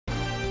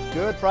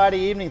Good Friday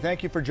evening.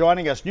 Thank you for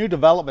joining us. New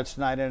developments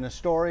tonight in a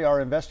story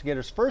our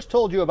investigators first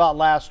told you about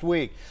last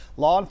week.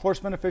 Law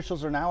enforcement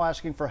officials are now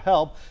asking for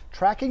help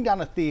tracking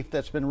down a thief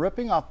that's been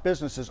ripping off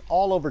businesses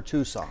all over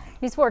Tucson.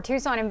 News 4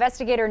 Tucson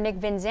investigator Nick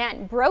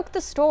Vincent broke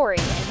the story,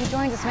 and he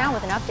joins us now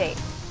with an update.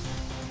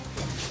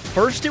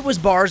 First, it was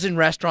bars and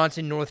restaurants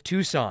in North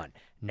Tucson.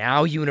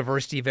 Now,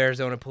 University of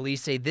Arizona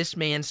police say this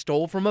man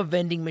stole from a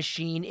vending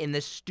machine in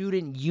the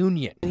student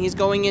union. He's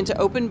going into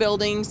open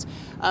buildings,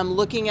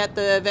 looking at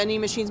the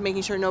vending machines,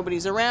 making sure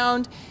nobody's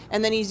around,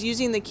 and then he's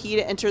using the key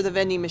to enter the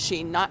vending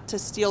machine, not to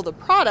steal the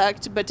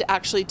product, but to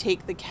actually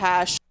take the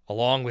cash.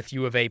 Along with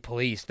U of A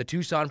police, the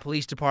Tucson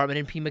Police Department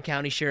and Pima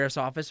County Sheriff's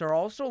Office are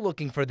also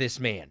looking for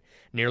this man.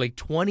 Nearly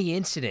 20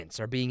 incidents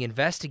are being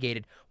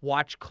investigated.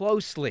 Watch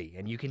closely,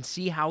 and you can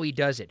see how he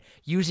does it,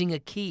 using a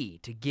key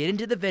to get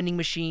into the vending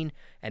machine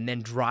and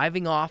then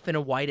driving off in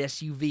a white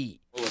SUV.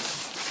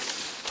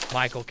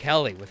 Michael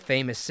Kelly with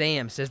Famous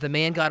Sam says the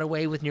man got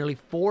away with nearly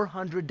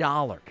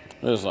 $400.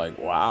 It was like,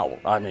 wow.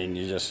 I mean,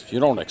 you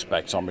don't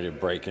expect somebody to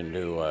break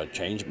into a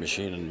change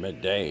machine in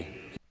midday.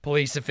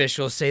 Police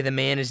officials say the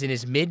man is in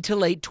his mid to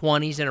late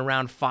 20s and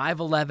around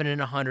 5'11" and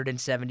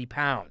 170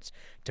 pounds.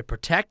 To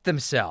protect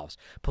themselves,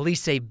 police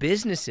say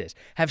businesses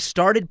have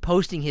started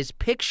posting his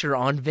picture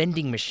on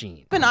vending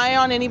machines. Keep an eye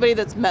on anybody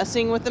that's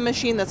messing with the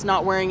machine that's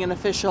not wearing an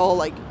official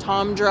like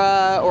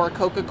Tomdra or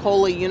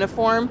Coca-Cola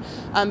uniform,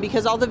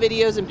 because all the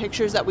videos and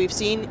pictures that we've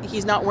seen,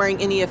 he's not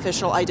wearing any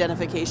official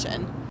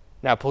identification.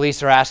 Now,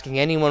 police are asking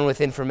anyone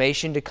with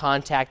information to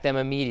contact them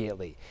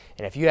immediately.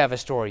 And if you have a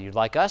story you'd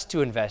like us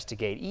to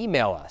investigate,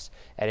 email us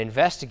at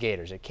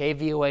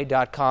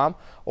investigators@kvoa.com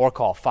or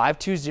call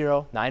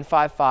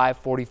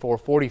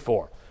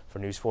 520-955-4444. For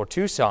News 4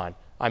 Tucson,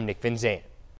 I'm Nick Vincent.